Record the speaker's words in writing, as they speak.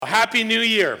Happy New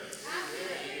Year.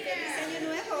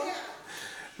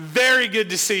 Very good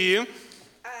to see you.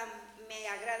 Me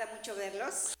agrada mucho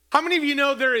verlos. How many of you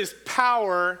know there is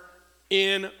power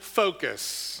in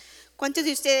focus? ¿Cuántos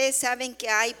de ustedes saben que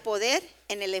hay poder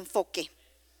en el enfoque?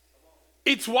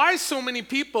 It's why so many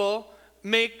people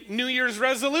make New Year's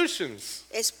resolutions.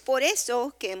 Es por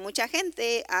eso que mucha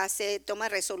gente toma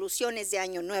resoluciones de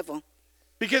año nuevo.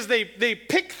 Because they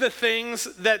pick the things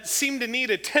that seem to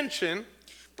need attention.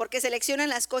 Porque seleccionan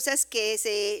las cosas que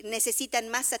se necesitan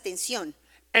más atención.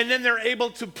 And then they're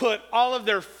able to put all of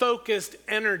their focused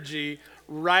energy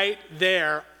right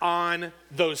there on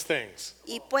those things.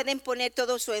 Y pueden poner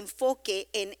todo su enfoque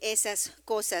en esas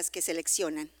cosas que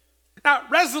seleccionan. Now,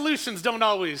 resolutions don't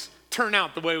always turn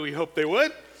out the way we hope they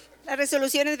would. Las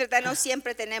resoluciones, ¿verdad? No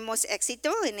siempre tenemos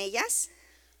éxito en ellas.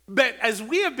 But as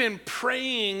we have been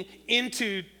praying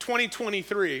into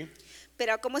 2023,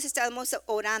 Pero como estamos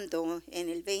orando en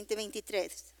el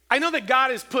 2023, I know that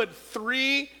God has put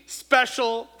 3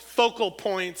 special focal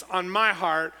points on my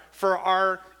heart for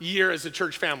our year as a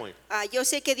church family. yo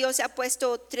sé que Dios ha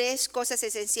puesto 3 cosas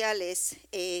esenciales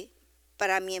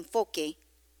para mi enfoque.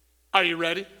 Are you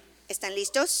ready? ¿Están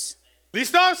listos?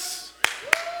 ¿Listos?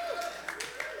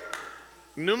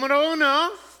 Número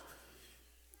 1.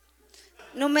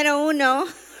 Número 1.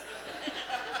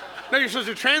 No, you're supposed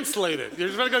to translate it. You're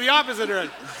supposed to go the opposite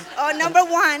direction. Oh, number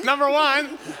 1. Number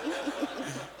 1,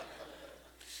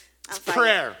 it's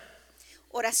prayer.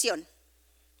 Oración.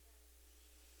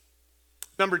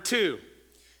 Number 2,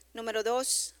 Número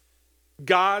 2,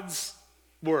 God's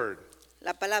word.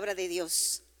 la palabra de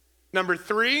Dios. Number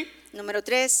 3, Número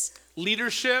 3,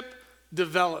 leadership,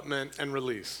 development, and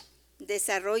release.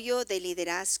 desarrollo de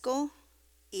liderazgo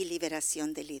y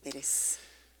liberación de líderes.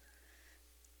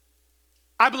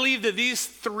 I believe that these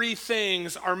 3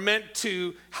 things are meant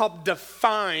to help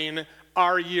define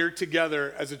our year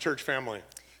together as a church family.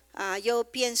 Yo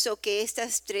pienso que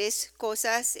estas 3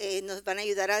 cosas nos van a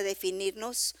ayudar a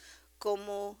definirnos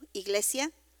como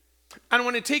iglesia. I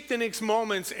want to take the next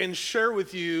moments and share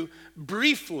with you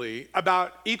briefly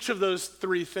about each of those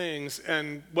 3 things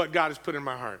and what God has put in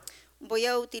my heart. Voy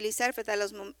a utilizar, ¿verdad?,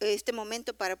 este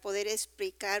momento para poder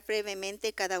explicar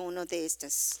brevemente cada uno de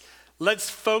estas. Let's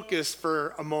focus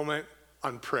for a moment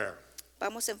on prayer.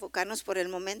 Vamos a enfocarnos por el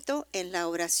momento en la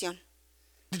oración.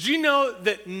 Did you know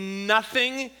that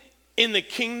nothing in the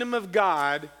kingdom of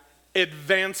God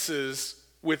advances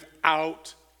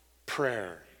without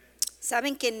prayer?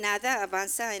 ¿Saben que nada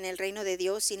avanza en el reino de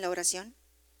Dios sin la oración?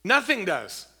 Nothing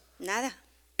does. Nada.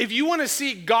 If you want to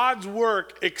see God's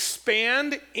work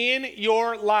expand in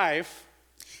your life,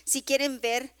 Si quieren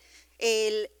ver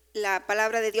la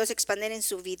palabra de Dios expandir en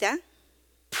su vida,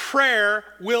 prayer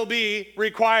will be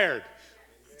required.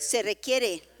 se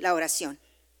requiere la oración.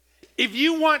 If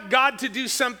you want God to do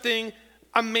something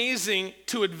amazing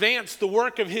to advance the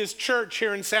work of his church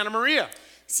here in Santa Maria,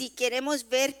 Si queremos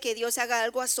ver que Dios haga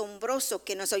algo asombroso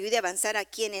que nos ayude a avanzar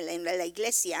aquí en la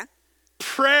iglesia,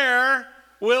 prayer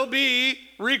will be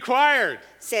required.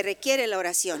 se requiere la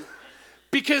oración.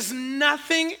 Because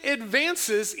nothing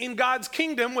advances in God's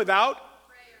kingdom without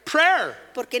prayer.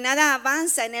 Porque nada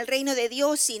avanza en el reino de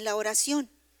Dios sin la oración.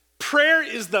 Prayer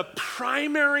is the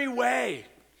primary way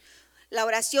La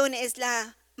oración es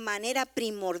la manera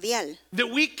primordial that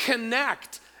we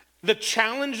connect the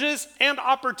challenges and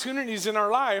opportunities in our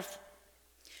life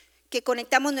que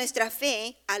conectamos nuestra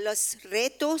fe a los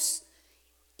retos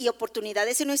y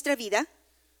oportunidades en nuestra vida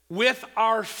with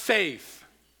our faith.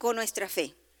 con nuestra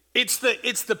fe. It's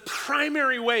the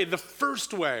primary way, the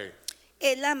first way,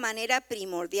 Es la manera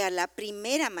primordial, la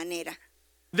primera manera.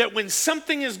 that when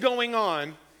something is going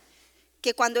on,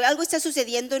 Que cuando algo está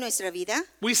sucediendo en nuestra vida,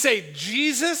 we say,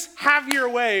 Jesus, have your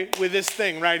way with this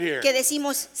thing right here. que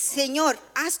decimos, Señor,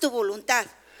 haz tu voluntad.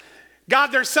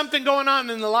 God, there's something going on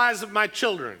in the lives of my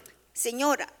children,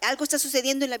 Señor, algo está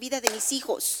sucediendo en la vida de mis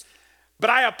hijos.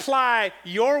 but I apply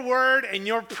your word and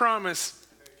your promise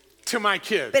to my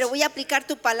kids. Pero voy a aplicar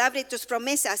tu palabra y tus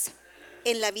promesas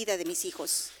en la vida de mis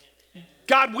hijos.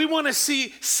 God, we want to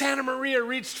see Santa Maria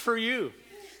reached for you.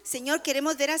 Señor,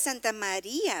 queremos ver a Santa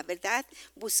María, ¿verdad?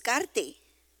 Buscarte.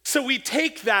 So we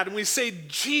take that and we say,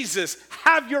 Jesus,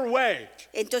 have your way.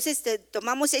 Entonces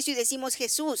tomamos eso y decimos,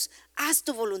 Jesús, haz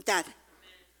tu voluntad.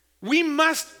 We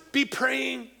must be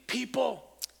praying people.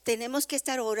 Tenemos que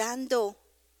estar orando.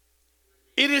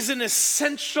 It is an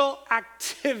essential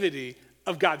activity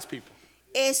of God's people.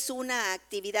 Es una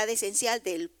actividad esencial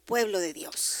del pueblo de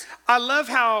Dios. I love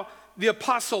how the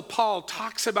Apostle Paul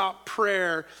talks about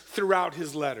prayer throughout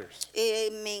his letters.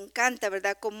 Me encanta,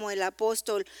 ¿verdad? Como el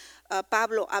apóstol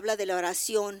Pablo habla de la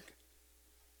oración.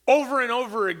 Over and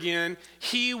over again,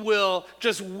 he will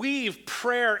just weave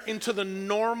prayer into the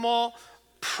normal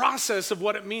process of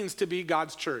what it means to be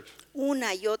God's church. Una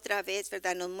y otra vez,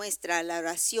 ¿verdad? Nos muestra la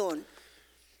oración.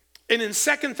 And in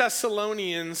 2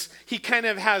 Thessalonians, he kind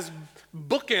of has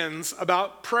bookends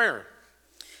about prayer.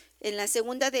 En la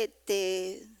segunda de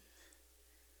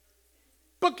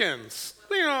Bookends.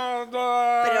 You know,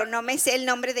 pero no me sé el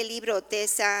nombre del libro,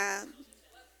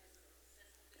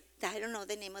 I don't know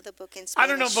the name of the book in Spanish. I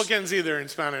don't know bookends either in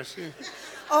Spanish.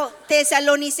 Oh,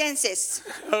 Tesalonicenses.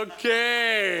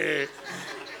 Okay.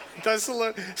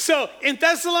 So in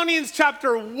Thessalonians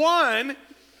chapter 1,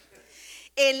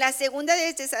 En la segunda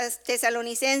de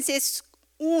Tesalonicenses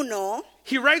 1,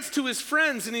 he writes to his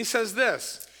friends and he says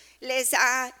this: les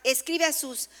escribe a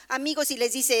sus amigos y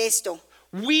les dice esto.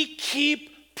 we keep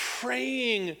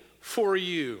praying for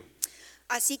you,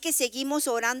 Así que seguimos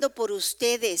orando por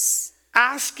ustedes,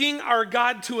 asking our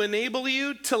God to enable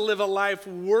you to live a life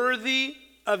worthy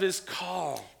of his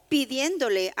call.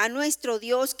 pidiéndole a nuestro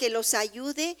Dios que los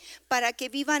ayude para que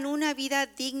vivan una vida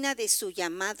digna de su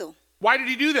llamado. Why did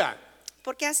he do that?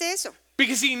 ¿Por qué hace eso?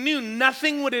 Because he knew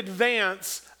nothing would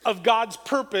advance of God's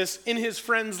purpose in his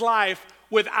friend's life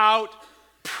without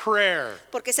prayer.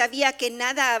 Porque sabía que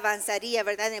nada avanzaría,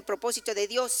 ¿verdad?, en el propósito de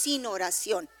Dios sin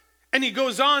oración. And he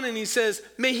goes on and he says,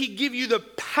 may he give you the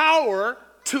power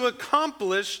to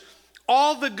accomplish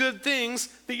all the good things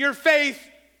that your faith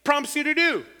prompts you to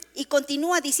do. Y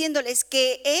continúa diciéndoles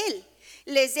que Él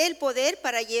les dé el poder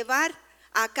para llevar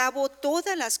a cabo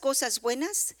todas las cosas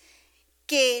buenas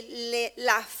que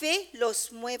la fe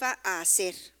los mueva a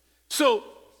hacer. So,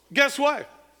 guess what?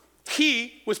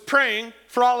 He was praying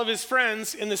for all of his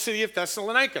friends in the city of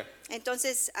Thessalonica.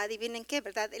 Entonces, adivinen qué,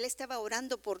 ¿verdad? Él estaba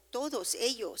orando por todos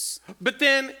ellos. But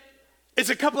then it's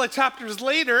a couple of chapters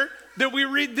later that we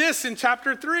read this in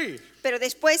chapter 3. Pero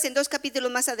después, en 2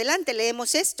 capítulos más adelante,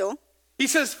 leemos esto. He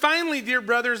says, finally, dear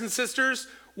brothers and sisters,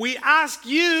 we ask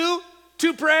you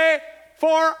to pray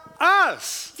for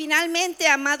us. Finalmente,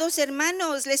 amados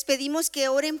hermanos, les pedimos que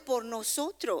oren por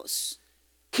nosotros.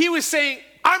 He was saying,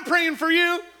 I'm praying for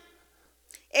you,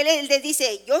 Él les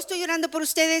dice, yo estoy orando por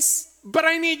ustedes, but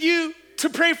I need you to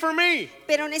pray for me.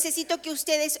 pero necesito que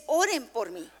ustedes oren por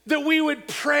mí. That we would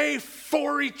pray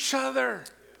for each other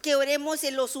Que oremos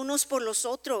en los unos por los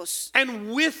otros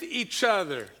and with each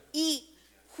other, y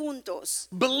juntos,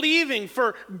 believing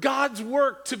for God's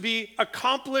work to be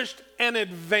accomplished and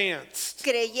advanced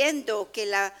creyendo que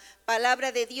la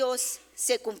palabra de Dios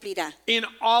se cumplirá in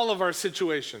all of our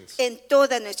situations. en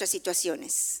todas nuestras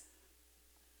situaciones.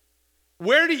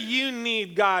 Where do you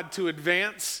need God to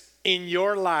advance in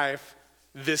your life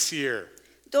this year?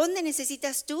 ¿Dónde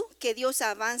necesitas tú que Dios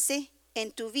avance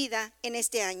en tu vida en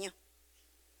este año?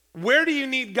 Where do you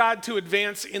need God to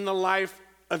advance in the life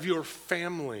of your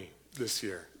family this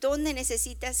year? ¿Dónde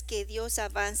necesitas que Dios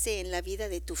avance en la vida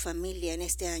de tu familia en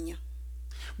este año?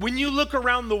 When you look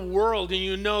around the world and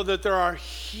you know that there are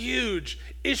huge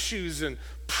issues and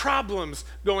problems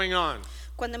going on,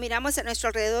 Cuando miramos a nuestro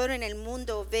alrededor en el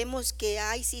mundo, vemos que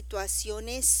hay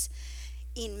situaciones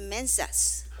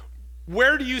inmensas.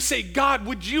 where do you say, God,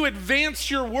 would you advance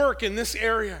your work in this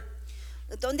area?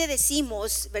 ¿Dónde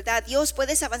decimos, verdad, Dios,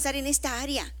 puedes avanzar en esta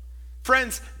área?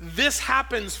 Friends, this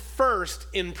happens first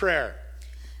in prayer.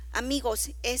 Amigos,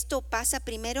 esto pasa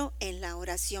primero en la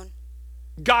oración.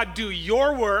 God, do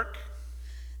your work,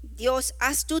 Dios,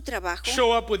 haz tu trabajo,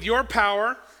 show up with your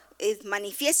power,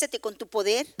 manifiéstate con tu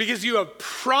poder, because you have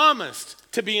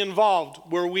promised to be involved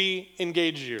where we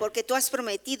engage you. porque tú has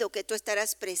prometido que tú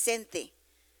estarás presente.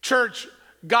 Church,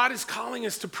 God is calling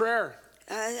us to prayer.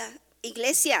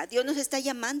 Iglesia, Dios nos está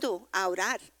llamando a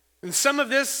orar. And some of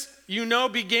this, you know,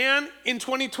 began in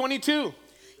 2022.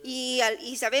 Y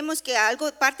sabemos que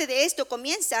algo, parte de esto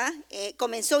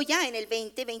comenzó ya en el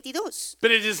 2022, But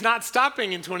it is not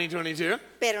stopping in 2022.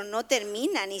 pero no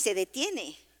termina ni se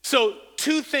detiene. So,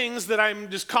 two things that I'm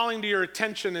just calling to your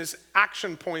attention as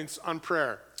action points on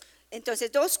prayer.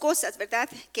 Entonces, dos cosas, ¿verdad?,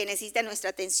 que necesitan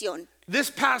nuestra atención. This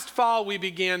past fall, we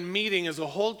began meeting as a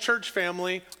whole church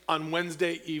family on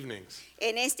Wednesday evenings.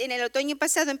 En el otoño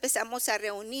pasado empezamos a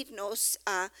reunirnos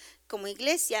como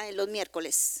iglesia en los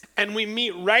miércoles. And we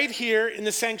meet right here in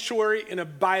the sanctuary in a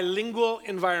bilingual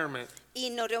environment. Y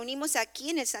nos reunimos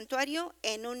aquí en el santuario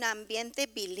en un ambiente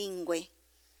bilingüe.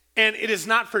 And it is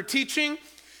not for teaching,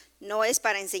 No es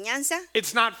para enseñanza,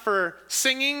 it's not for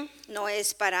singing, no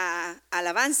es para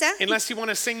alabanza, unless you want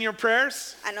to sing your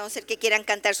prayers. a no ser que quieran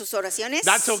cantar sus oraciones.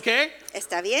 That's okay.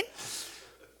 Está bien,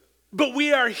 But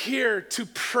we are here to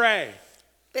pray,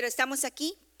 pero estamos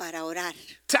aquí para orar,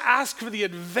 to ask for the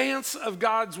advance of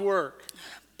God's work.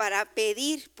 para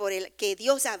pedir por que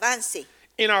Dios avance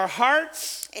in our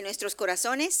hearts, en nuestros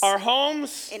corazones, our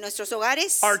homes, en nuestros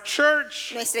hogares, our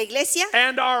church, nuestra iglesia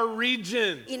and our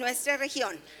region. y nuestra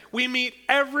región. We meet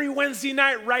every Wednesday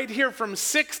night right here from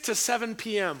 6 to 7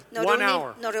 p.m., 1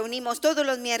 hour. Nos reunimos todos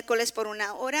los miércoles por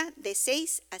una hora de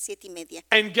 6 a 7:30.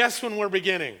 And guess when we're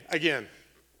beginning again?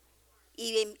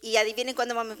 Y adivinen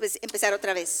cuándo vamos a empezar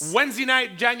otra vez. Wednesday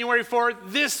night, January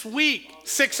 4th, this week,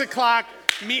 6 o'clock,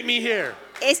 meet me here.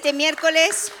 Este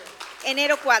miércoles,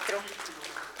 enero 4.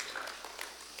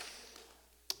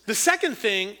 The second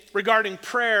thing regarding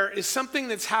prayer is something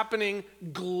that's happening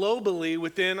globally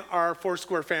within our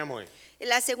Foursquare family.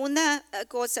 La segunda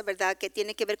cosa, ¿verdad?, que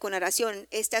tiene que ver con oración,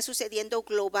 está sucediendo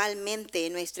globalmente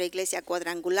en nuestra iglesia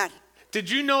cuadrangular. Did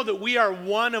you know that we are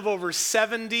one of over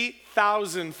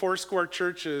 70,000 Foursquare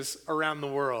churches around the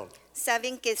world?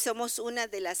 ¿Saben que somos una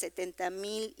de las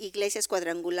 70,000 iglesias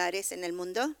cuadrangulares en el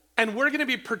mundo? And we're going to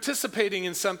be participating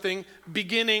in something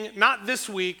beginning not this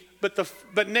week,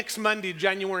 but next Monday,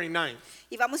 January 9th.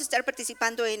 Y vamos a estar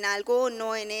participando en algo,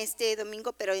 no en este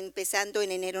domingo, pero empezando en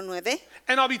enero 9.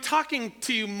 And I'll be talking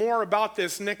to you more about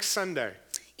this next Sunday.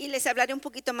 Y les hablaré un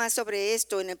poquito más sobre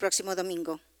esto en el próximo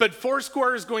domingo. But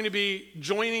Foursquare is going to be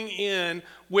joining in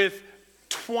with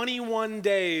 21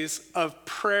 days of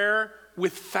prayer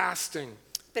with fasting.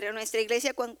 Pero nuestra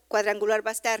iglesia cuadrangular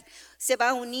se va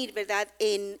a unir, ¿verdad?,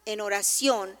 en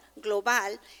oración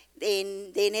global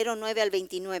de enero 9 al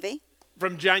 29.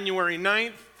 From January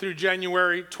 9th through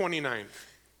January 29th.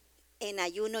 En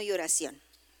ayuno y oración.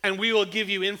 And we will give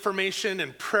you information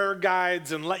and prayer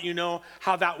guides and let you know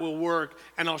how that will work.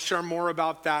 And I'll share more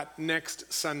about that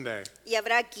next Sunday. Y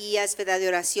habrá guías, ¿verdad?, de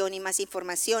oración y más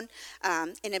información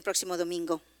en el próximo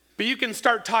domingo. But you can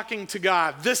start talking to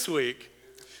God this week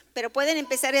Pero pueden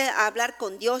empezar a hablar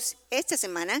con Dios esta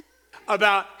semana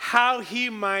about how He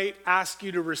might ask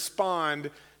you to respond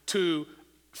to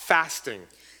fasting.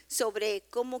 sobre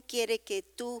cómo quiere que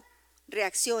tú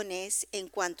reacciones en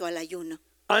cuanto al ayuno.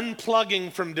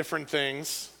 Unplugging from different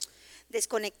things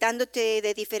Desconectándote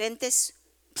de diferentes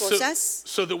cosas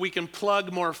so that we can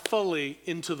plug more fully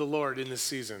into the Lord in this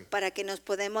season. para que nos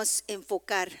podamos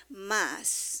enfocar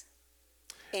más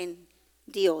en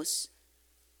Dios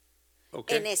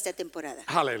Okay? en esta temporada.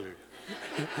 Hallelujah.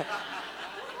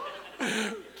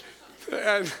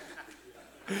 And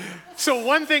so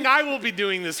one thing I will be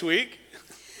doing this week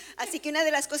Así que una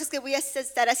de las cosas que voy a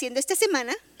estar haciendo esta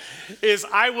semana is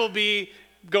I will be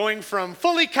going from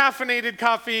fully caffeinated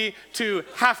coffee to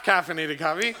half caffeinated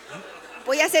coffee.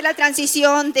 voy a hacer la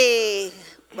transición de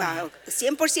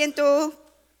 100%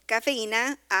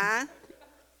 cafeína a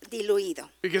diluido.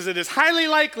 Because it is highly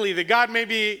likely that God may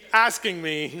be asking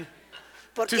me to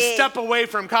Porque, step away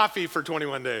from coffee for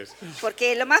 21 days.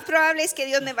 porque lo más probable es que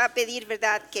Dios me va a pedir,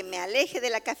 ¿verdad?, que me aleje de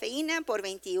la cafeína por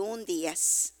 21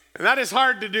 días. And that is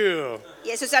hard to do, Y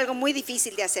eso es algo muy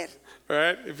difícil de hacer.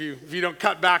 right? If you don't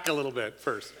cut back a little bit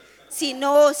first. Si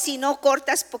no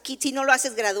cortas poquito, si no lo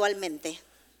haces gradualmente.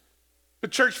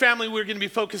 But church family, we're going to be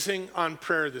focusing on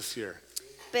prayer this year.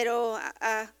 Pero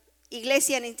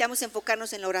iglesia, necesitamos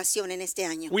enfocarnos en la oración en este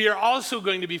año. We are also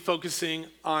going to be focusing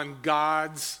on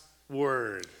God's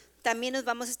word. También nos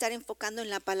vamos a estar enfocando en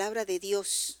la palabra de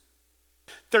Dios.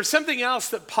 There's something else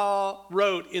that Paul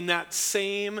wrote in that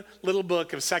same little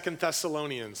book of 2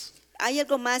 Thessalonians. Hay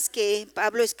algo más que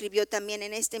Pablo escribió también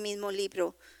en este mismo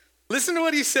libro. Listen to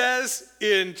what he says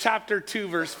in chapter 2,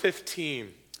 verse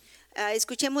 15.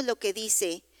 Escuchemos lo que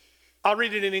dice. I'll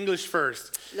read it in English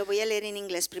first. Lo voy a leer en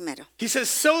inglés primero. He says,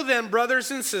 "So then,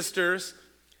 brothers and sisters,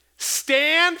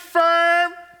 stand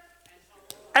firm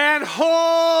and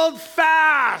hold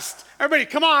fast." Everybody,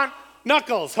 come on.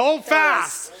 Knuckles, hold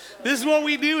fast. This is what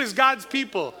we do as God's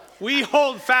people. We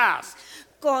hold fast.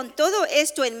 Con todo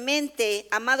esto en mente,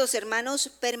 amados hermanos,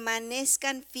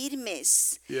 permanezcan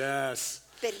firmes. Yes.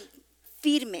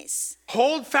 Firmes.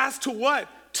 Hold fast to what?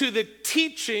 To the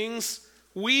teachings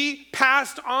we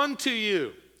passed on to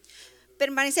you.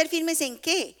 Permanecer firmes en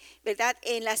qué, ¿verdad?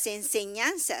 En las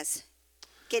enseñanzas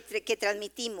que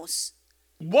transmitimos.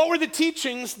 What were the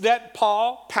teachings that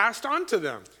Paul passed on to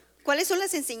them? ¿Cuáles son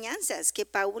las enseñanzas que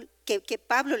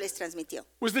Pablo les transmitió? It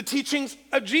was the teachings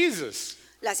of Jesus.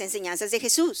 Las enseñanzas de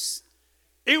Jesús,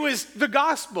 It was the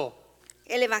gospel.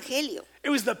 el evangelio. It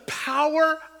was the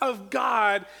power of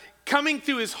God coming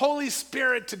through his Holy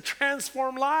Spirit to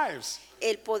transform lives.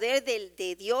 El poder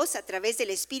de Dios a través del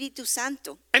Espíritu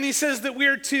Santo. And he says that we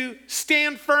are to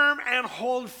stand firm and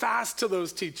hold fast to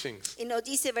those teachings. Y nos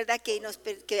dice, ¿verdad?, que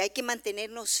hay que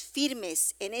mantenernos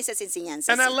firmes en esas enseñanzas.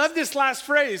 And I love this last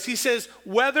phrase. He says,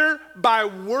 whether by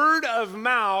word of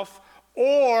mouth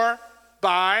or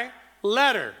by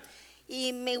letter.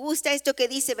 Y me gusta esto que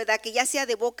dice, ¿verdad? Que ya sea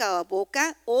de boca a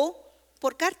boca o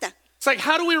por carta. It's like,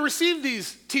 how do we receive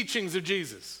these teachings of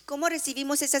Jesus? ¿Cómo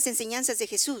recibimos esas enseñanzas de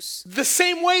Jesús? The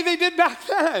same way they did back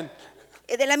then.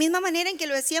 De la misma manera en que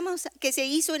lo hacíamos, que se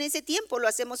hizo en ese tiempo, lo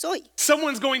hacemos hoy.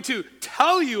 Someone's going to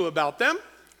tell you about them,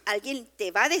 Alguien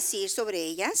te va a decir sobre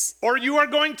ellas or you are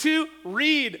going to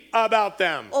read about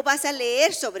them. o vas a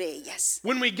leer sobre ellas.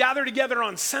 When we gather together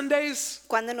on Sundays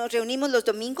Cuando nos reunimos los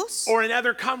domingos or in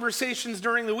other conversations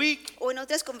during the week, o en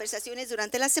otras conversaciones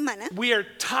durante la semana, we are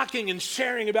talking and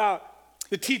sharing about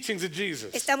the teachings of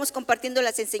Jesus. estamos compartiendo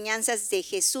las enseñanzas de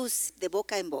Jesús de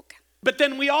boca en boca. But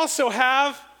then we also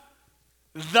have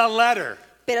the letter.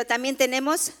 Pero también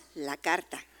tenemos la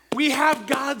carta. We have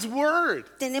God's word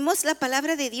Tenemos la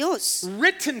palabra de Dios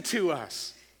written to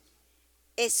us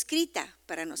escrita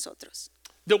para nosotros,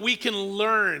 that we can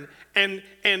learn and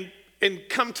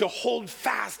come to hold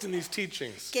fast in these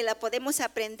teachings. que la podemos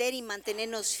aprender y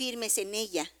mantenernos firmes en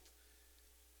ella.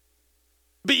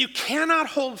 But you cannot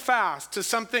hold fast to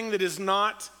something that is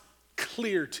not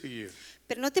clear to you.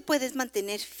 Pero no te puedes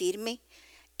mantener firme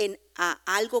en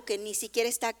algo que ni siquiera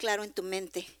está claro en tu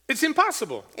mente. It's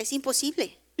impossible. Es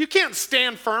imposible. You can't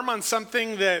stand firm on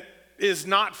something that is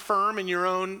not firm in your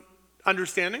own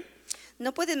understanding.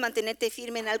 No puedes mantenerte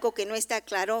firme en algo que no está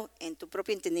claro en tu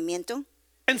propio entendimiento.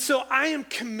 And so I am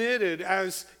committed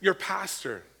as your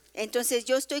pastor Entonces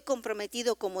yo estoy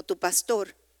comprometido como tu pastor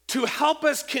to help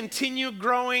us continue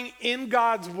growing in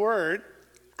God's word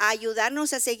a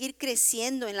ayudarnos a seguir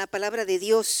creciendo en la palabra de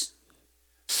Dios,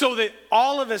 so that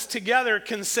all of us together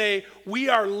can say we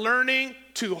are learning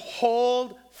to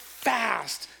hold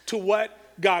fast to what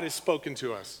God has spoken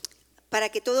to us. para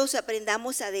que todos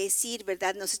aprendamos a decir,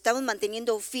 ¿verdad? Nos estamos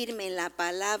manteniendo firme en la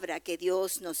palabra que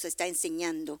Dios nos está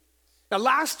enseñando. Now,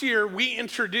 last year we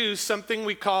introduced something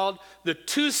we called the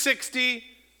 260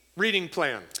 reading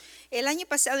plan. El año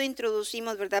pasado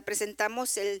introducimos, ¿verdad?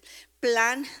 Presentamos el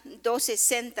plan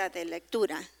 260 de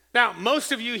lectura. Now,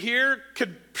 most of you here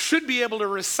should be able to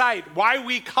recite why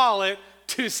we call it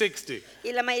 260.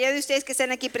 Y la mayoría de ustedes que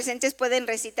están aquí presentes pueden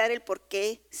recitar el por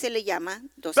qué se le llama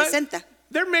But 260.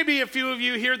 there may be a few of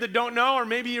you here that don't know, or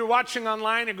maybe you're watching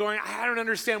online and going, I don't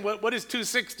understand, what is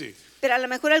 260? Pero a lo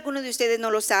mejor alguno de ustedes no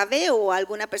lo sabe o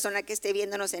alguna persona que esté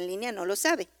viéndonos en línea no lo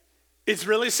sabe. It's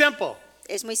really simple.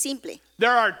 Es muy simple.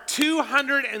 There are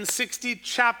 260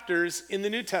 chapters in the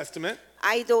New Testament,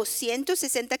 Hay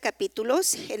 260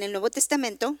 capítulos en el Nuevo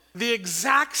Testamento, the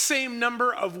exact same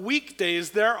number of weekdays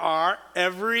there are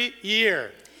every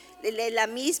year. la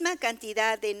misma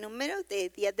cantidad de número de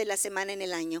días de la semana en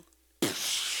el año.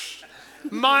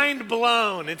 Mind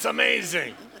blown. It's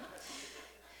amazing.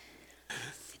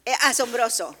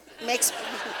 Asombroso.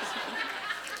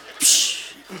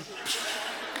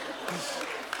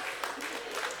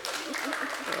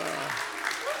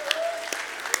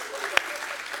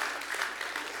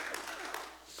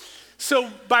 So,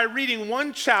 by reading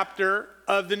one chapter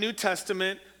of the New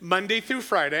Testament Monday through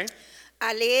Friday,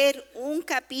 A leer un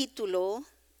capítulo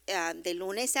de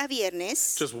lunes a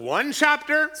viernes, just one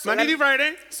chapter, Monday through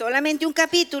Friday, solamente un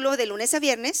capítulo de lunes a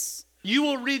viernes, you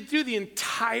will read through the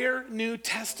entire New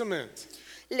Testament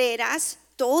leerás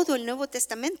todo el Nuevo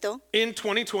Testamento in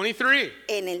 2023.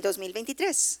 en el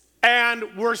 2023.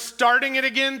 And we're starting it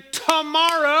again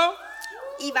tomorrow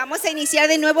Y vamos a iniciar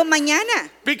de nuevo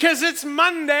mañana, because it's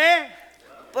Monday.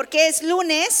 porque es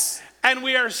lunes, And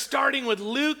we are starting with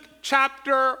Luke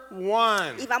chapter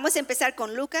 1. y vamos a empezar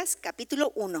con Lucas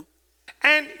capítulo 1.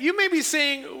 And you may be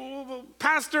saying, "Oh,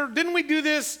 Pastor, didn't we do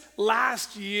this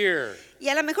last year?" Y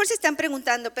a lo mejor se están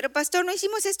preguntando, pero pastor, ¿no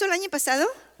hicimos esto el año pasado?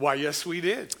 Why, yes, we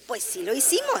did. Pues sí lo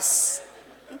hicimos.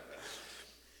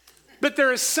 But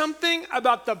there is something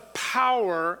about the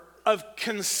power of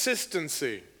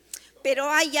consistency. Pero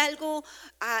hay algo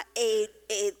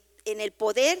en el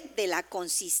poder de la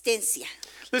consistencia.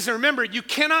 Listen, remember, you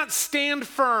cannot stand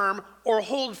firm or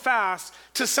hold fast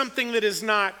to something that is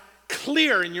not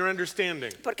clear in your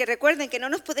understanding. Porque recuerden que no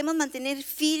nos podemos mantener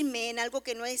firme en algo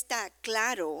que no está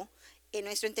claro en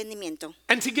nuestro entendimiento.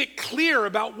 And to get clear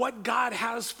about what God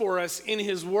has for us in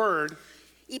His Word,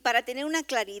 Y para tener una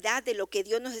claridad de lo que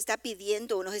Dios nos está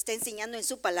pidiendo o nos está enseñando en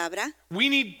su palabra, we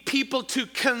need people to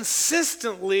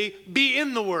consistently be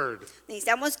in the Word.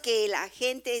 necesitamos que la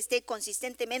gente esté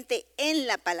consistentemente en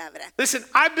la palabra. Listen,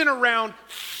 I've been around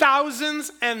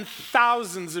thousands and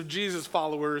thousands of Jesus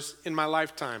followers in my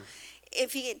lifetime.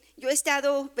 Fíjense, yo he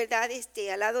estado, ¿verdad?,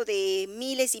 al lado de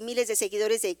miles y miles de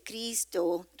seguidores de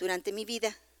Cristo durante mi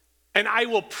vida. And I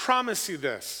will promise you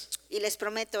this, Y les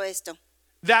prometo esto,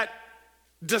 that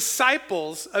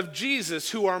disciples of Jesus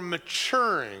who are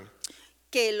maturing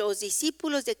que los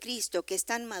discípulos de Cristo que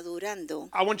están madurando,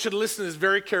 I want you to listen to this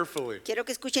very carefully. quiero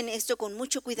que escuchen esto con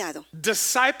mucho cuidado.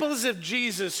 Disciples of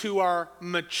Jesus who are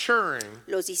maturing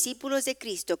Los discípulos de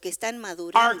Cristo que están are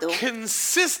madurando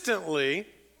consistently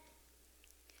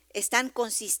están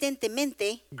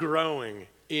consistentemente growing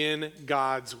in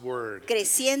God's word.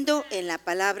 creciendo en la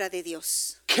palabra de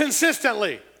Dios.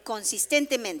 Consistently.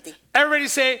 Consistentemente. Everybody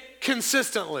say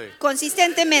consistently.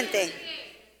 Consistentemente.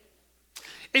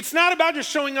 It's not about just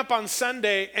showing up on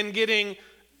Sunday and getting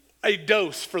a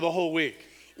dose for the whole week.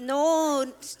 No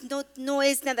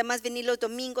es nada más venir los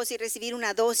domingos y recibir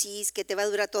una dosis que te va a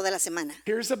durar toda la semana.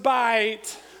 Here's a bite.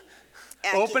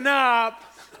 Aquí, Open up.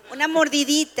 una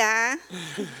mordidita.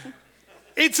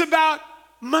 It's about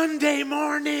Monday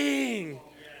morning.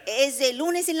 Es de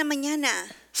lunes en la mañana.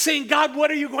 Saying, God,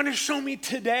 what are you going to show me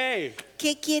today?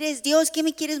 ¿Qué quieres, Dios? ¿Qué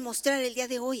me quieres mostrar el día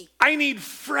de hoy? I need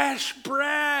fresh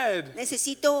bread.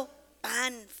 Necesito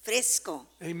pan fresco.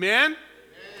 Amen?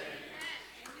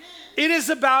 It is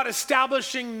about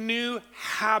establishing new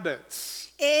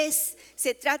habits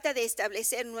Se trata de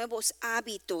establecer nuevos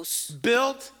hábitos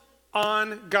built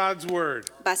on God's word.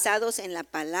 basados en la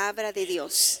palabra de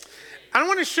Dios. I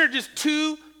want to share just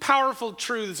two powerful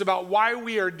truths about why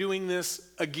we are doing this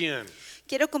again.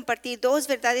 Quiero compartir dos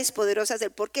verdades poderosas del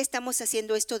por qué estamos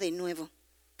haciendo esto de nuevo.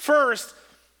 First,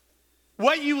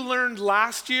 what you learned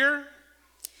last year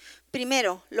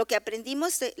Primero, lo que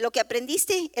aprendiste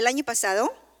el año pasado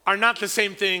are not the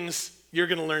same things you're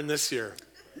going to learn this year.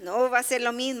 no va a ser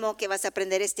lo mismo que vas a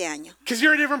aprender este año. Because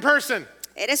you're a different person.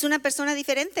 Eres una persona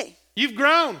diferente. You've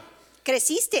grown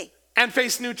Creciste and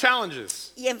faced new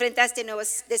challenges. y enfrentaste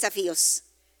nuevos desafíos.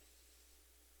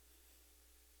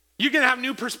 You're going to have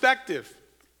new perspective.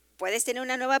 Puedes tener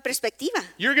una nueva perspectiva.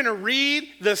 You're going to read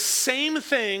the same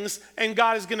things, and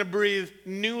God is going to breathe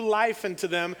new life into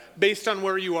them based on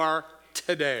where you are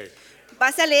today.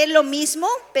 Vas a leer lo mismo,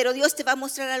 pero Dios te va a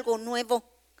mostrar algo nuevo.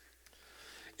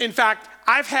 In fact,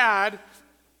 I've had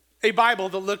a Bible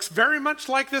that looks very much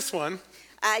like this one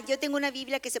Yo tengo una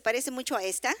Biblia que se parece mucho a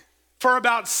esta for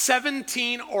about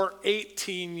 17 or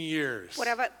 18 years.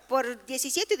 por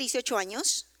 17 o 18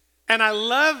 años. And I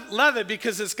love it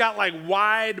because it's got like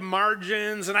wide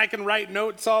margins and I can write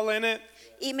notes all in it.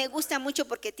 Y me gusta mucho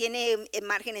porque tiene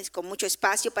márgenes con mucho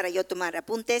espacio para yo tomar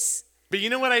apuntes. But you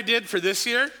know what I did for this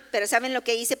year? Pero ¿saben lo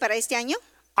que hice para este año?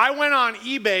 I went on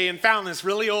eBay and found this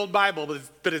really old Bible,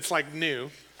 but it's like new.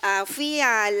 Fui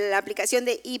a la aplicación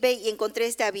de eBay y encontré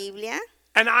esta Biblia.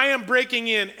 And I am breaking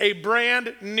in a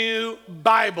brand new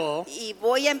Bible Y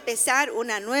voy a empezar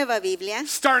una nueva Biblia,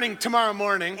 starting tomorrow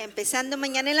morning. empezando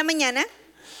mañana en la mañana.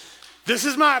 This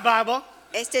is my Bible.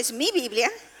 Esta es mi Biblia.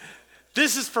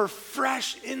 This is for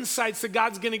fresh insights that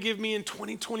God's going to give me in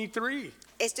 2023.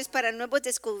 Esto es para nuevos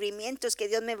descubrimientos que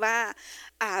Dios me va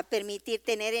a permitir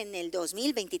tener en el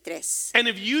 2023. And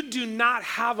if you do not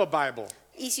have a Bible,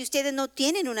 Y si ustedes no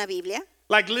tienen una Biblia,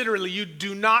 like literally you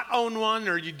do not own one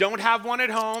or you don't have one at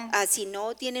home, si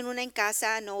no tienen una en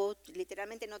casa,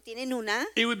 literalmente no tienen una,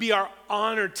 it would be our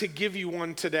honor to give you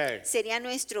one today. sería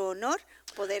nuestro honor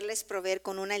poderles proveer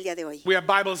con una el día de hoy. We have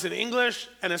Bibles in English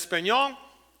and Espanol.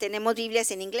 Tenemos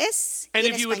Biblias en inglés y And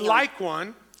en if you would español. like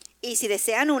one, Y si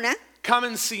desean una, come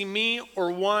and see me or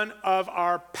one of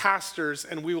our pastors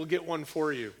and we will get one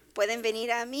for you. pueden venir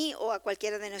a mí o a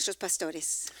cualquiera de nuestros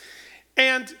pastores.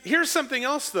 And here's something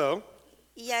else though.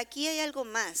 Y aquí hay algo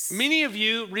más. Many of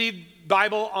you read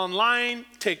Bible online,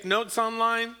 take notes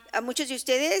online. A muchos de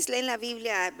ustedes leen la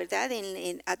Biblia, ¿verdad?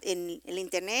 En el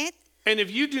internet. And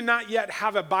if you do not yet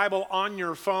have a Bible on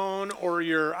your phone or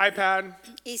your iPad,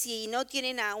 Y si no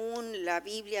tienen aún la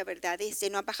Biblia, ¿verdad?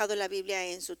 No han bajado la Biblia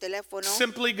en su teléfono.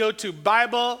 simply go to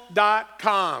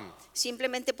Bible.com.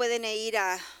 Simplemente pueden ir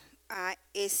a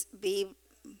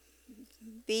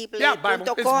Yeah, Bible.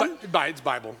 Bible.com. It's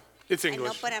Bible. It's I know,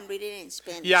 English. but I'm reading it in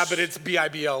Spanish. Yeah, but it's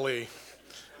Bible.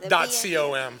 The Dot B-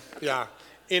 com. Yeah,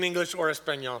 in English or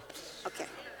Espanol. Okay.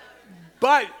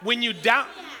 But when you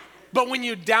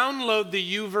download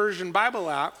the YouVersion Bible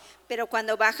app, Pero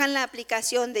cuando bajan la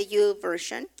aplicación de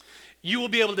YouVersion, you will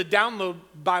be able to download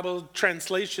Bible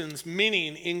translations,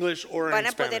 meaning English or in van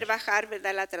a poder Spanish. bajar,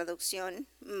 ¿verdad? La traducción.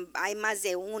 Hay más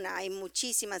de una, hay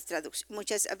muchísimas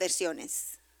muchas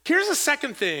versiones. Here's a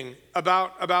second thing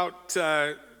about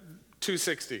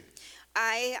 260.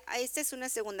 Esta es una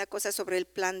segunda cosa sobre el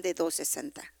plan de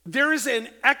 260. There is an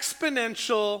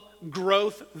exponential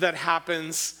growth that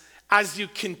happens as you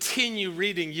continue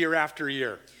reading year after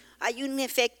year. Hay un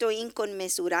efecto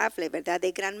inconmensurable, ¿verdad?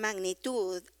 De gran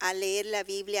magnitud al leer la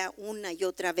Biblia una y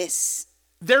otra vez.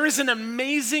 There is an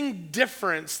amazing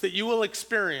difference that you will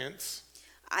experience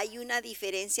Hay una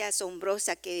diferencia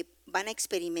asombrosa que van a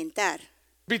experimentar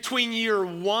between year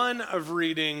 1 of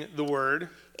reading the Word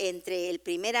entre el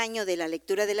primer año de la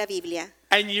lectura de la Biblia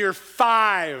and year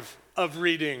 5 of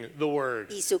reading the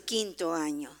Word. y su quinto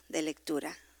año de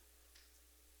lectura.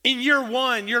 In year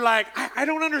 1, you're like, I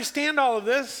don't understand all of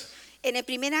this. En el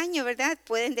primer año, ¿verdad?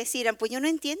 Pueden decir, pues yo no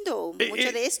entiendo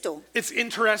mucho de esto. It's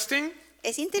interesting,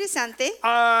 Es interesante,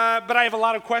 but I have a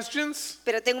lot of questions.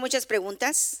 pero tengo muchas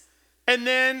preguntas. And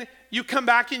then you come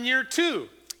back in year 2,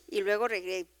 Y luego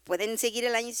pueden seguir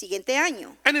el siguiente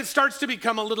año. and it starts to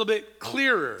become a little bit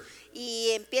clearer.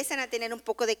 Y empiezan a tener un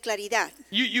poco de claridad.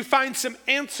 You find some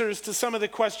answers to some of the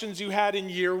questions you had in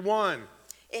year 1.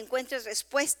 Encuentras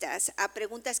respuestas a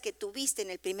preguntas que tuviste en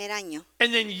el primer año.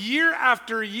 And then year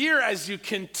after year, as you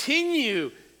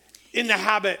continue in the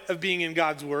habit of being in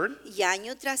God's Word, Y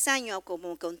año tras año,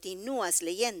 como continúas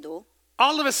leyendo,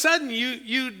 all of a sudden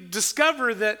you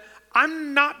discover that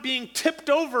I'm not being tipped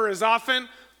over as often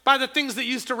by the things that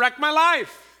used to wreck my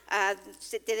life.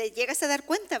 te llegas a dar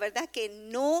cuenta, ¿verdad? Que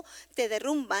no te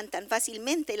derrumban tan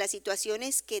fácilmente las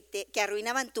situaciones que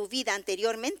arruinaban tu vida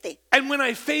anteriormente. And when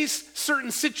I face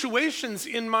certain situations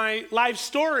in my life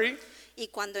story, Y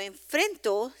cuando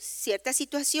enfrento ciertas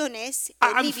situaciones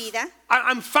en mi vida,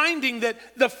 I'm finding that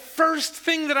the first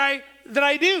thing that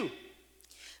I do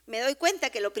me doy cuenta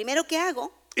que lo primero que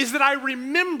hago is that I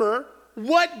remember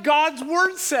what God's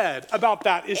Word said about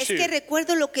that es issue. que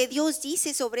recuerdo lo que Dios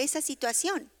dice sobre esa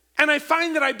situación. And I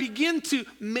find that I begin to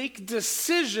make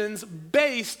decisions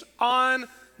based on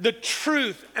the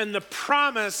truth and the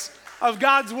promise of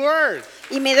God's Word.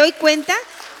 Y me doy cuenta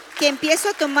que empiezo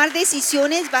a tomar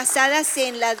decisiones basadas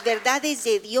en las verdades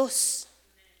de Dios.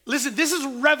 Listen, this is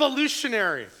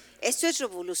revolutionary. Esto es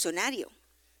revolucionario.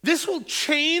 This will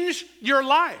change your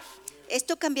life.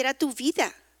 Esto cambiará tu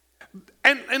vida.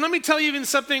 And let me tell you even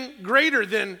something greater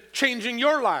than changing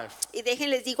your life. Y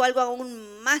déjenles digo algo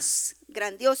aún más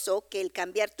grandioso que el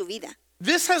cambiar tu vida.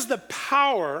 This has the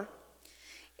power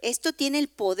Esto tiene el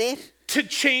poder to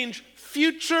change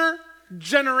future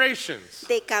generations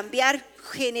de cambiar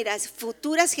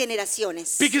futuras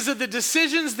generaciones. because of the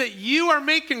decisions that you are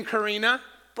making, Karina,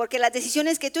 Porque las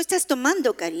decisiones que tú estás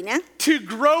tomando, Karina, to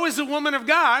grow as a woman of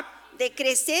God, de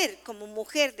crecer como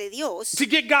mujer de Dios, to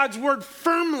get God's Word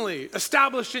firmly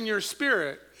established in your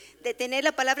spirit, de tener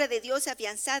la palabra de Dios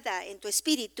afianzada en tu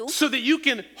espíritu, so that you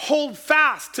can hold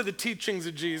fast to the teachings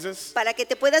of Jesus. para que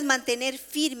te puedas mantener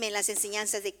firme en las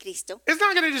enseñanzas de Cristo. It's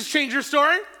not going to just change your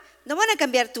story. No van a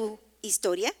cambiar tu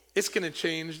historia, It's going to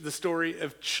change the story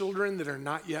of children that are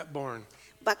not yet born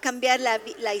va a cambiar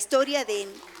la historia de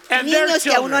And their niños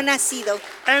que aún no han children. nacido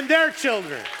and their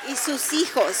children. y sus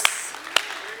hijos.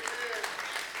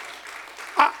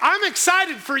 I'm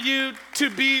excited for you to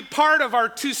be part of our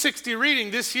 260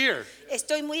 reading this year.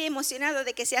 Estoy muy emocionado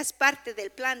de que seas parte del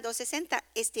plan 260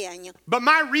 este año, But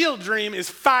my real dream is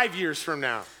 5 years from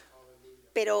now.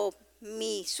 pero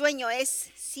mi sueño es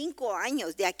 5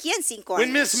 años, de aquí en 5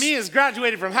 When Miss años. Me has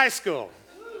graduated from high school.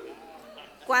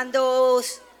 Cuando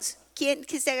 ¿quién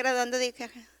que está graduando de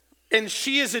And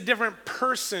she is a different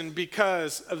person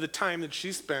because of the time that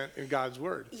she spent in God's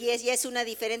Word. y ella es una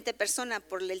diferente persona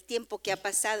por el tiempo que ha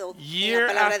pasado en Year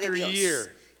la palabra de after Dios.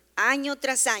 year. Año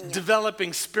tras año,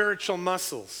 Developing spiritual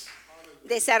muscles.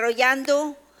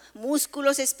 desarrollando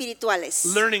músculos espirituales,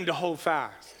 Learning to hold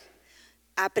fast.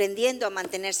 aprendiendo a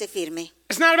mantenerse firme.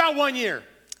 It's not about 1 year.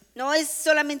 No es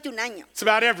solamente un año, It's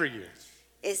about every year.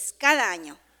 es cada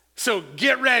año. So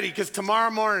get ready because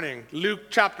tomorrow morning, Luke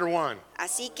chapter 1.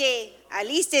 Así que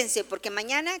alístense porque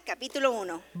mañana capítulo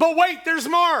 1. But wait, there's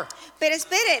more. Pero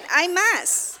esperen, hay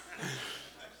más.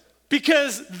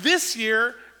 Because this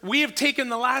year, we have taken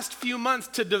the last few months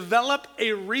to develop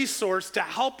a resource to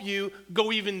help you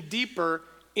go even deeper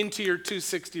into your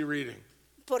 260 reading.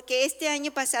 Porque este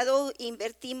año pasado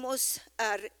invertimos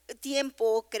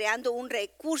tiempo creando un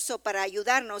recurso para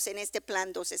ayudarnos en este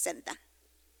plan 260.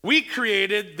 We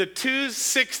created the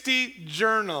 260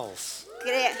 journals.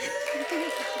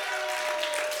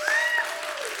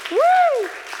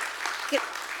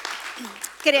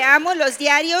 Creamos los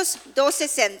diarios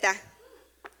 260.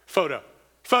 Photo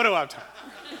up top.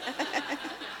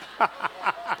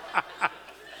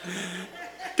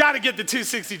 Got to get the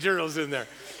 260 journals in there.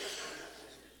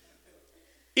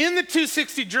 In the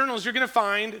 260 journals, you're going to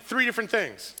find 3 different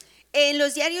things. En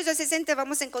los diarios 260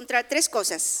 vamos a encontrar 3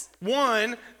 cosas.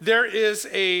 One, there is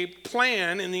a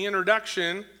plan in the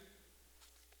introduction.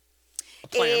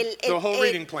 The whole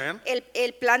reading plan.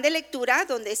 El plan de lectura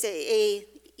donde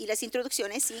y las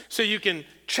introducciones, sí, So you can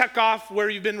check off where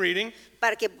you've been reading.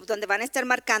 para que donde van a estar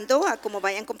marcando a cómo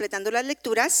vayan completando las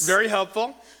lecturas. Very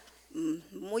helpful.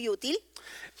 muy útil.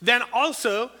 Then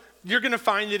also, you're going to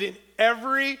find that in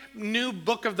every new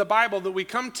book of the Bible that we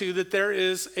come to, that there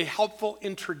is a helpful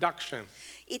introduction.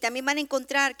 Y también van a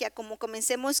encontrar que como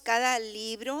comencemos cada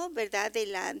libro, ¿verdad?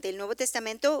 Del Nuevo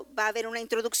Testamento, va a haber una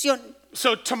introducción.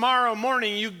 So tomorrow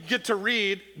morning, you get to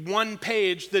read one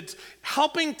page that's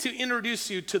helping to introduce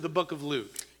you to the book of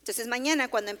Luke. Entonces mañana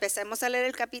cuando empecemos a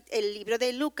leer el libro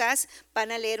de Lucas,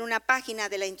 van a leer una página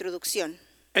de la introducción.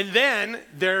 And then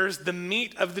there's the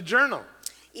meat of the journal.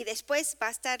 Y después va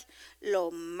a estar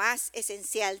lo más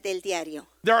esencial del diario.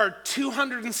 There are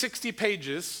 260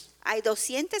 pages Hay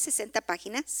 260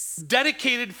 páginas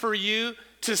dedicated for you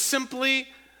to simply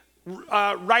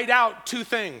write out two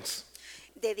things: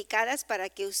 dedicadas para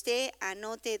que usted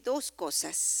anote dos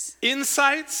cosas: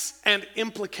 insights and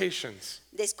implications.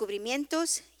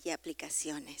 descubrimientos y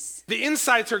aplicaciones. The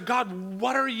insights are, God,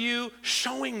 what are you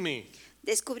showing me?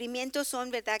 Descubrimientos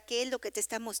son, ¿verdad? ¿Qué es lo que te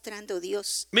está mostrando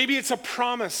Dios? Maybe it's a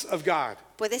promise of God.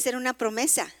 Puede ser una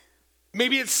promesa,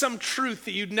 Maybe it's some truth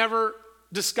that you'd never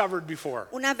discovered before.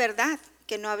 una verdad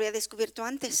que no habría descubierto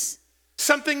antes.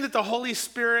 Something that the Holy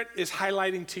Spirit is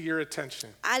highlighting to your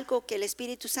attention. Algo que el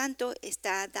Espíritu Santo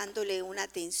está dándole una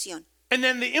atención. And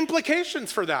then the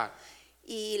implications for that.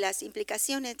 Y las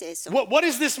implicaciones de eso. What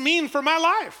does this mean for my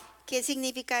life? ¿Qué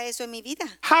significa eso en mi vida?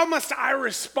 How must I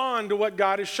respond to what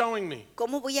God is showing me?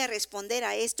 ¿Cómo voy a responder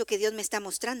a esto que Dios me está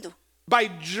mostrando? By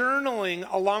journaling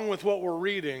along with what we're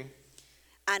reading,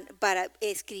 Para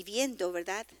escribiendo,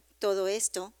 ¿verdad? Todo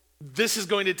esto this is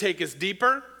going to take us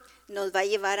deeper, nos va a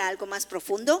llevar a algo más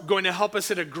profundo, going to help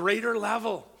us at a greater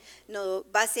level no,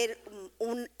 va a ser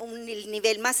un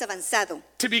nivel más avanzado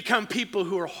to become people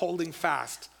who are holding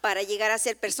fast para llegar a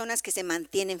ser personas que se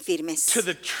mantienen firmes to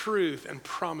the truth and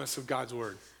promise of God's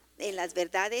word. en las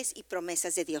verdades y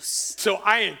promesas de Dios. So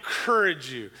I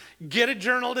encourage you, get a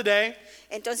journal today.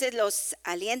 Entonces los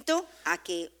aliento a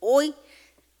que hoy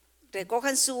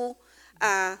recojan su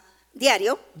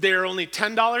diario. They're only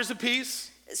 $10 a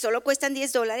piece. Solo cuestan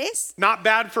 $10. Not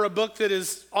bad for a book that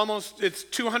is it's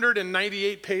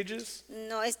 298 pages.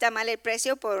 No está mal el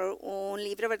precio por un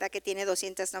libro, ¿verdad? Que tiene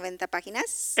 290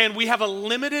 páginas. And we have a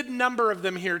limited number of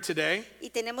them here today, Y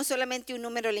tenemos solamente un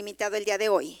número limitado el día de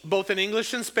hoy. both in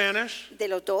English and Spanish. De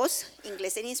los dos,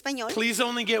 inglés y español. Please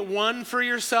only get one for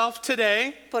yourself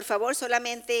today. Por favor,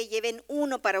 solamente lleven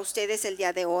uno para ustedes el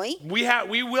día de hoy.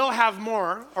 We will have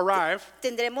more arrive.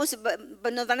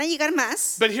 Nos van a llegar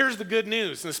más. But here's the good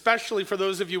news, and especially for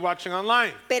those of you watching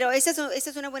online. Pero esa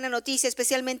es una buena noticia,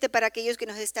 especialmente para aquellos que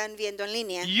nos están viendo en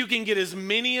línea. You can get as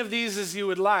many of these as you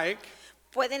would like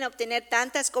Pueden obtener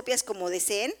tantas copias como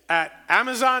deseen at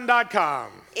Amazon.com.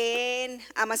 en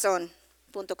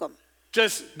Amazon.com.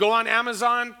 Just go on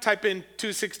Amazon, type in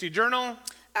 260 Journal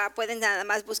Pueden nada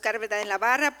más buscar, ¿verdad? En la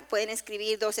barra, pueden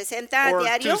escribir 260 or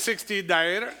diario. 260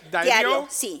 Diario, Diario,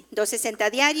 sí, 260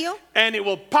 diario and it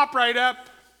will pop right up.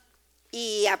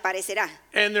 y aparecerá.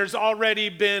 And there's already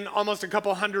been almost a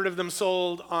couple hundred of them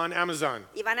sold on Amazon.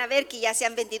 Y van a ver que ya se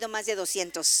han vendido más de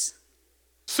 200.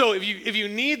 So if you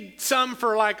need some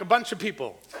for like a bunch of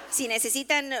people, Si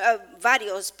necesitan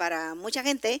varios para mucha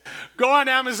gente, go on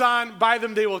Amazon, buy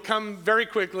them. They will come very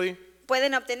quickly.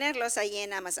 pueden obtenerlos ahí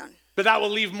en Amazon. But that will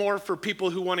leave more for people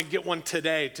who want to get one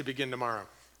today to begin tomorrow.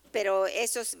 Pero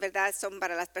esos, ¿verdad? Son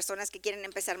para las personas que quieren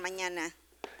empezar mañana.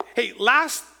 Hey,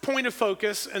 last point of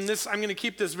focus, and this I'm going to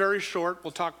keep this very short.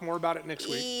 We'll talk more about it next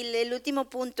week. Y el último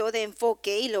punto de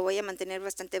enfoque, y lo voy a mantener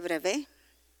bastante breve.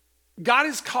 God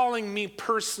is calling me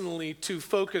personally to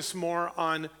focus more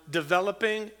on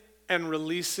developing and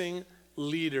releasing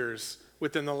leaders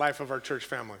within the life of our church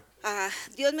family.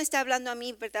 Dios me está hablando a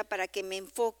mí, ¿verdad? Para que me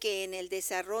enfoque en el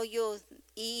desarrollo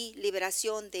y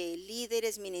liberación de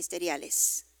líderes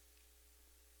ministeriales.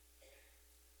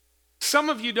 Some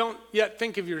of you don't yet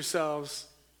think of yourselves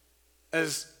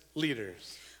as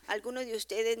leaders. Algunos de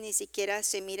ustedes ni siquiera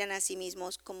se miran a sí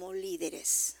mismos como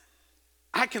líderes.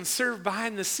 I can serve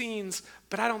behind the scenes,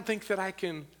 but I don't think that I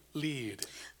can lead.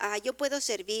 Yo puedo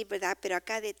servir, ¿verdad? Pero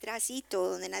acá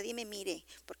detrásito, donde nadie me mire,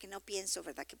 porque no pienso,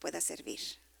 ¿verdad? Que pueda servir.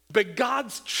 But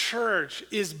God's church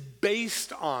is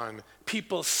based on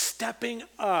people stepping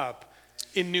up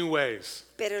in new ways.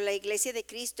 Pero la iglesia de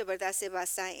Cristo, ¿verdad? Se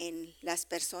basa en las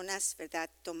personas, ¿verdad?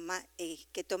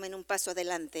 Que tomen un paso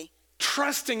adelante.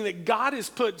 Trusting that God has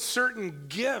put certain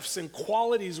gifts and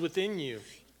qualities within you.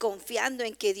 Confiando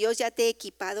en que Dios ya te ha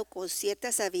equipado con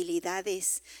ciertas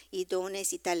habilidades y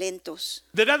dones y talentos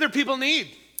That other people need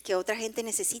que otra gente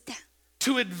necesita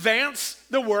to advance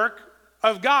the work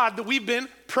of God that we've been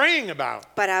praying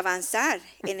about. para avanzar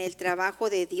en el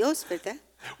trabajo de Dios, ¿verdad?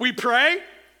 We pray,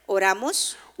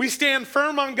 oramos, we stand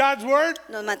firm on God's word,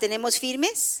 nos mantenemos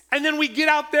firmes and then we get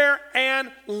out there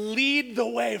and lead the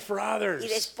way for y others.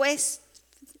 después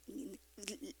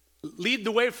Lead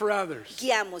the way for others.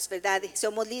 guiamos, ¿verdad?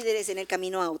 Somos líderes en el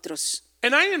camino a otros.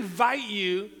 And I invite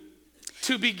you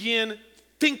to begin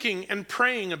thinking and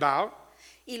praying about,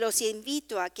 Y los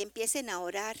invito a que empiecen a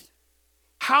orar.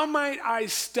 how might I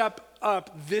step up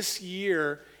this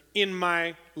year in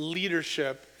my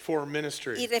leadership for Y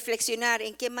ministry? reflexionar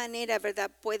en qué manera, ¿verdad?,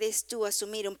 puedes tú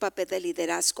asumir un papel de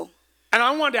liderazgo. And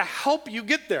I want to help you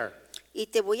get there. Y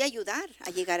te voy a ayudar a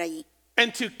llegar allí.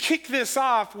 And to kick this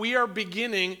off, we are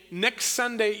beginning next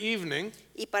Sunday evening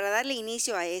Y para darle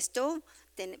inicio a esto,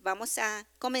 vamos a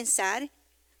comenzar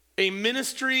a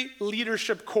ministry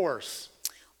leadership course.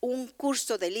 un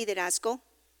curso de liderazgo.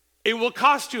 It will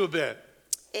cost you a bit,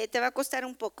 Te va a costar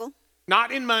un poco,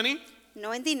 not in money,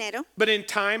 no en dinero, but in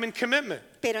time and commitment.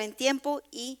 pero en tiempo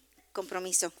y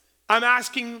compromiso. I'm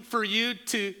asking for you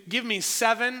to give me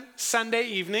 7 Sunday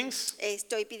evenings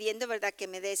Estoy pidiendo, ¿verdad?, que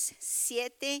me des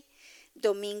 7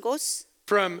 domingos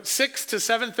from 6 to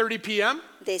 7:30 p.m.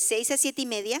 de 6 a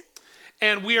 7:30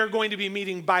 And we are going to be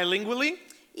meeting bilingually.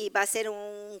 y va a ser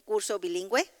un curso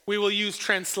bilingüe. We will use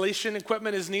translation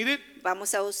equipment as needed.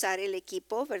 Vamos a usar el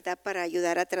equipo, ¿verdad?, para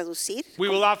ayudar a traducir. We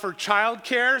will offer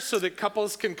childcare so that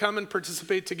couples can come and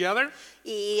participate together.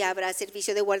 Y habrá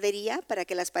servicio de guardería para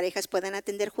que las parejas puedan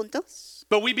atender juntos.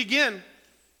 But we begin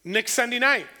next Sunday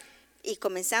night. Y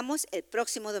comenzamos el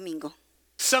próximo domingo.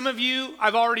 Some of you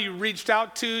I've already reached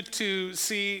out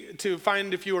to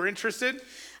find if you are interested.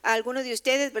 A algunos de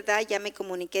ustedes, ¿verdad?, ya me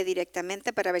comuniqué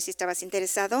directamente para ver si estabas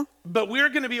interesado. But we're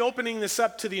going to be opening this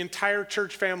up to the entire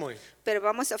church family. Pero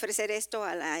vamos a ofrecer esto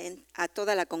a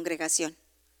toda la congregación.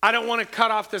 I don't want to cut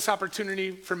off this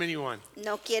opportunity from anyone.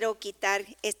 No quiero quitar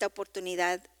esta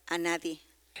oportunidad a nadie.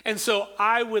 And so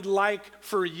I would like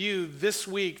for you this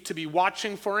week to be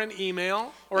watching for an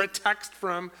email or a text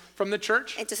from the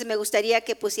church Entonces me gustaría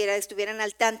que estuvieran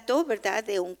al tanto, ¿verdad?,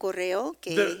 de un correo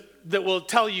that will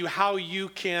tell you how you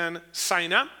can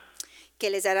sign up que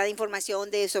les dará información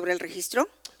sobre el registro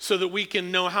so that we can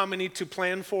know how many to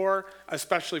plan for,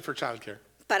 especially for childcare.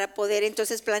 para poder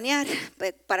entonces planear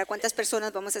para cuántas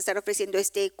personas vamos a estar ofreciendo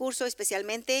este curso,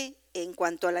 especialmente en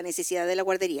cuanto a la necesidad de la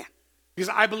guardería. Because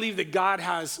I believe that God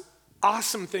has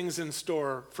awesome things in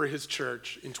store for his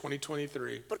church in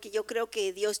 2023. Porque yo creo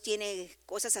que Dios tiene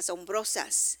cosas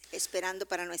asombrosas esperando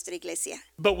para nuestra iglesia,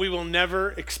 But we will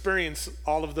never experience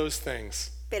all of those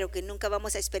things pero que nunca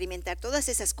vamos a experimentar todas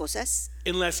esas cosas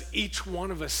unless each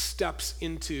one of us steps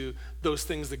into those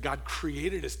things that God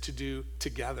created us to do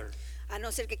together. a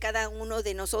no ser que cada uno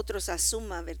de nosotros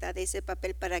asuma, ¿verdad?, ese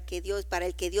papel para el que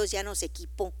Dios ya nos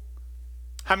equipó.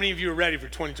 How many of you are ready for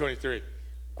 2023?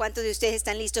 ¿Cuántos de ustedes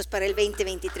están listos para el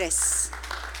 2023?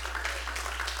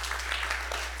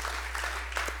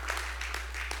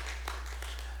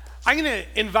 I'm going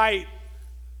to invite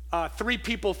 3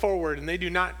 people forward, and they do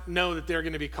not know that they're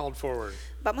going to be called forward.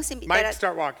 Vamos a invitar Mike, a,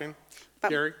 start walking. Vam-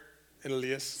 Gary and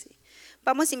Elias.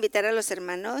 vamos a invitar a los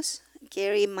hermanos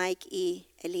Gary, Mike y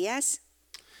Elías.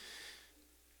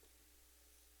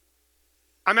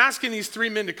 I'm asking these 3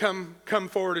 men to come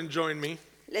forward and join me.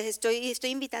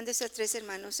 Estoy invitando a esos 3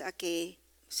 hermanos a que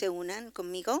se unan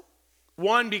conmigo.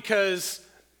 One, because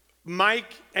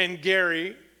Mike and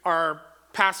Gary are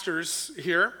pastors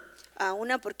here,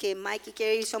 Una porque Mike y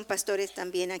Gary son pastores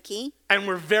también aquí and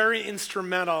were very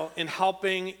instrumental in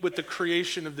helping with the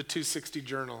creation of the 260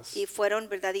 journals. y fueron,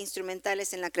 ¿verdad?,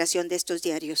 instrumentales en la creación de estos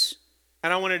diarios.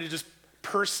 And I wanted to just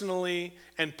personally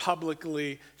and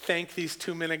publicly thank these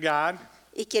 2 men of God.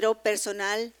 Y quiero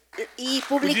personal y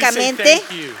Would you say públicamente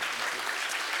thank you?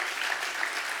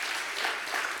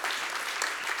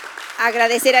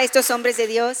 agradecer a estos hombres de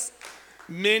Dios.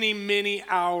 Many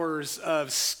hours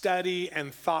of study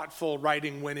and thoughtful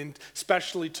writing went in,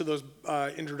 especially to those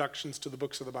introductions to the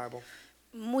books of the Bible.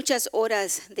 Muchas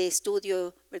horas de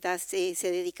estudio, ¿verdad?, se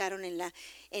dedicaron en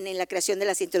la creación de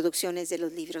las introducciones de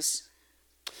los libros.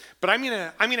 But I'm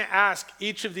gonna ask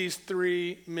each of these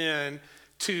 3 men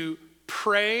to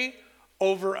pray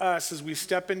over us as we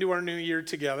step into our new year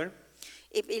together.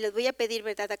 Y les voy a pedir,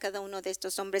 ¿verdad?, a cada uno de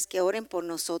estos hombres que oren por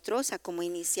nosotros a como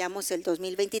iniciamos el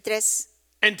 2023.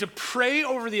 And to pray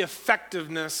over the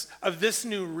effectiveness of this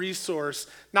new resource,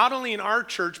 not only in our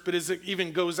church, but as it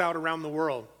even goes out around the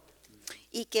world.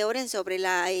 Y que oren sobre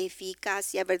la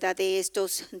eficacia, ¿verdad?, de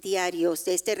estos diarios,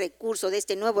 de este recurso, de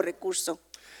este nuevo recurso.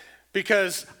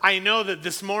 Because I know that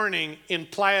this morning in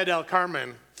Playa del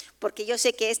Carmen, Porque yo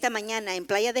sé que esta mañana en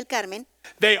Playa del Carmen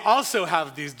they also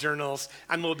have these journals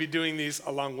and will be doing these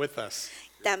along with us.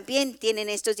 también tienen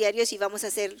estos diarios y vamos a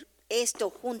hacer esto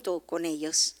junto con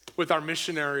ellos, with our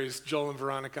missionaries, Joel and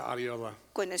Veronica Ariola.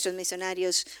 con nuestros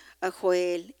misionarios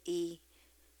Joel y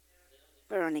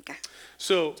Verónica.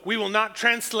 So we will not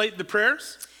translate the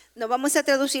prayers. No vamos a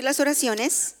traducir las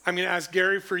oraciones. I'm going to ask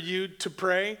Gary for you to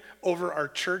pray over our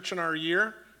church and our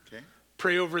year. Okay.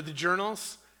 Pray over the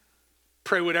journals.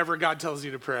 Pray whatever God tells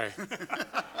you to pray.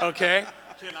 Okay?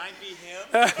 Can I be him?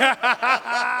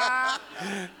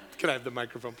 Can I have the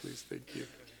microphone, please? Thank you.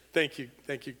 Thank you.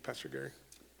 Thank you, Pastor Gary.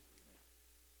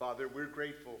 Father, we're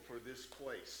grateful for this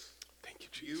place. Thank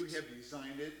you, You Jesus. have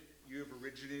designed it, you have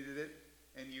originated it,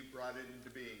 and you brought it into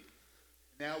being.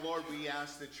 Now, Lord, we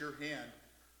ask that your hand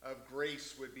of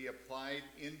grace would be applied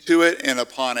into it and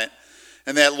upon it,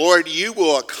 and that, Lord, you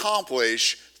will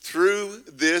accomplish through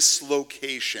this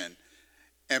location,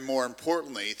 and more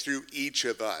importantly, through each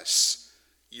of us,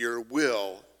 your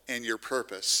will and your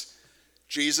purpose.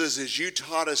 Jesus, as you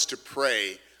taught us to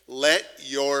pray, let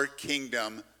your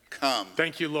kingdom come.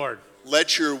 Thank you, Lord.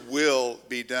 Let your will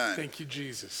be done Thank you,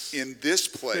 Jesus. in this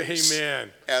place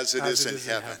Amen. as it is in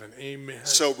heaven. Amen.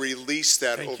 So release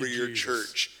that Thank over you, your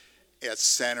Jesus. church at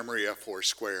Santa Maria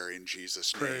Foursquare in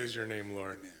Jesus' name. Praise your name,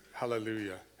 Lord.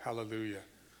 Hallelujah. Hallelujah.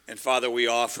 And Father, we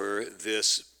offer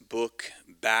this book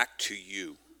back to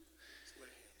you.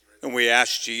 And we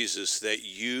ask, Jesus, that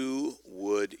you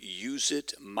would use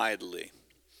it mightily.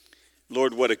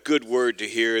 Lord, what a good word to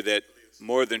hear that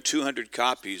more than 200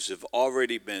 copies have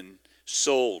already been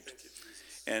sold.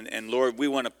 And Lord, we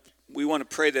want to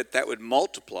pray that that would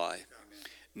multiply.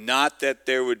 Not that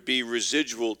there would be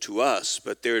residual to us,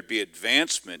 but there would be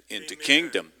advancement into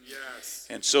kingdom. Yes.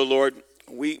 And so, Lord,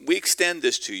 we extend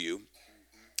this to you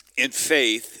in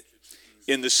faith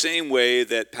in the same way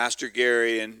that Pastor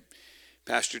Gary and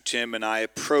Pastor Tim and I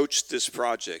approached this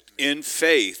project, in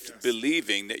faith,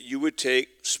 believing that you would take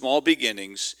small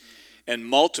beginnings and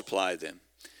multiply them.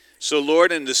 So,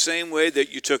 Lord, in the same way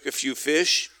that you took a few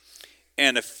fish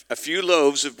and a few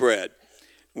loaves of bread,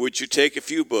 would you take a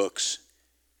few books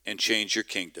and change your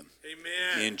kingdom?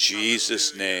 Amen. In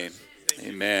Jesus' name,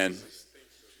 amen.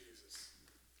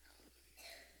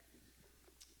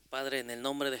 Padre, en el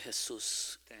nombre de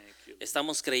Jesús,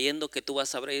 estamos creyendo que tú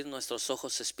vas a abrir nuestros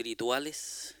ojos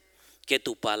espirituales, que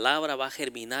tu palabra va a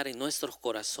germinar en nuestros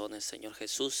corazones, Señor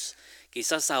Jesús.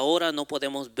 Quizás ahora no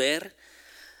podemos ver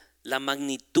la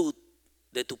magnitud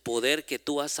de tu poder que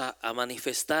tú vas a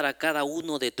manifestar a cada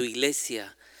uno de tu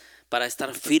iglesia para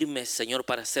estar firmes, Señor,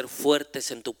 para ser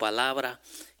fuertes en tu palabra,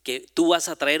 que tú vas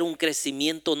a traer un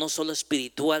crecimiento no solo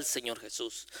espiritual, Señor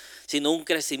Jesús, sino un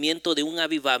crecimiento de un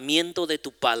avivamiento de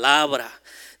tu palabra,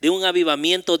 de un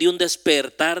avivamiento, de un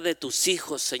despertar de tus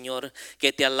hijos, Señor,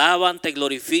 que te alaban, te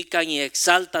glorifican y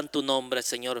exaltan tu nombre,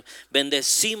 Señor.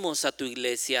 Bendecimos a tu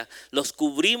iglesia, los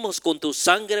cubrimos con tu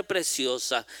sangre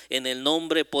preciosa, en el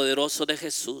nombre poderoso de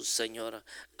Jesús, Señor.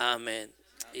 Amén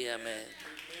y amén.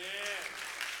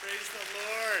 Praise the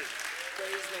Lord.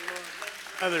 Praise the Lord.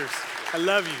 Others, I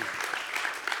love you.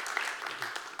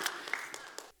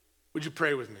 Would you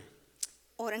pray with me?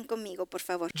 Oran conmigo, por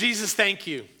favor. Jesus, thank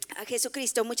you. A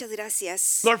Jesucristo, muchas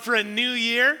gracias Lord, for a new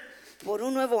year por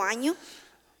un nuevo año,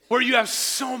 where you have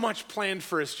so much planned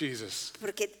for us, Jesus.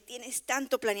 porque tienes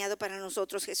tanto planeado para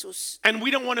nosotros, Jesús, And we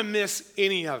don't want to miss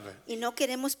any of it. y no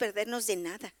queremos perdernos de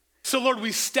nada. So, Lord,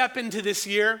 we step into this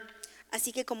year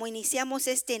Así que como iniciamos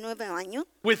este nuevo año,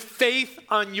 with faith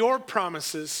on your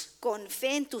promises con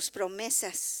fe en tus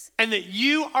promesas and that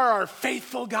you are our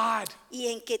faithful God y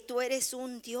en que tú eres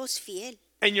un Dios fiel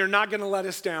and you're not going to let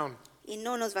us down. y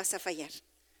no nos vas a fallar.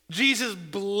 Jesus,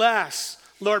 bless,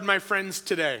 Lord, my friends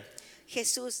today.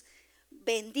 Jesús,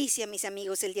 bendice a mis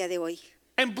amigos el día de hoy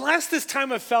And bless this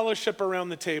time of fellowship around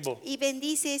the table y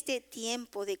bendice este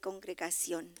tiempo de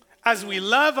congregación as we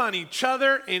love on each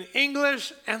other in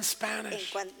English and en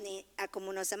Spanish. a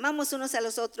como nos amamos unos a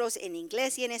los otros en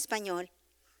inglés y en español.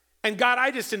 And God, I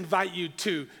just invite you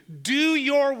to do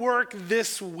your work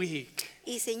this week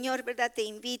Y Señor, ¿verdad? Te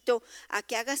invito a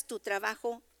que hagas tu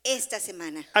trabajo esta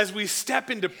semana, as we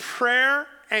step into prayer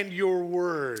and your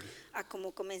word. a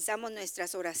como comenzamos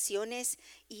nuestras oraciones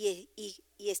y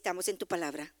estamos en tu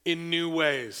palabra, In new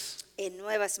ways. en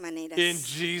nuevas maneras. In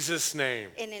Jesus' name.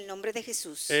 En el nombre de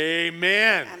Jesús.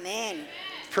 Amen. Amén.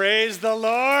 Praise the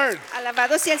Lord.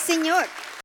 Alabado sea el Señor.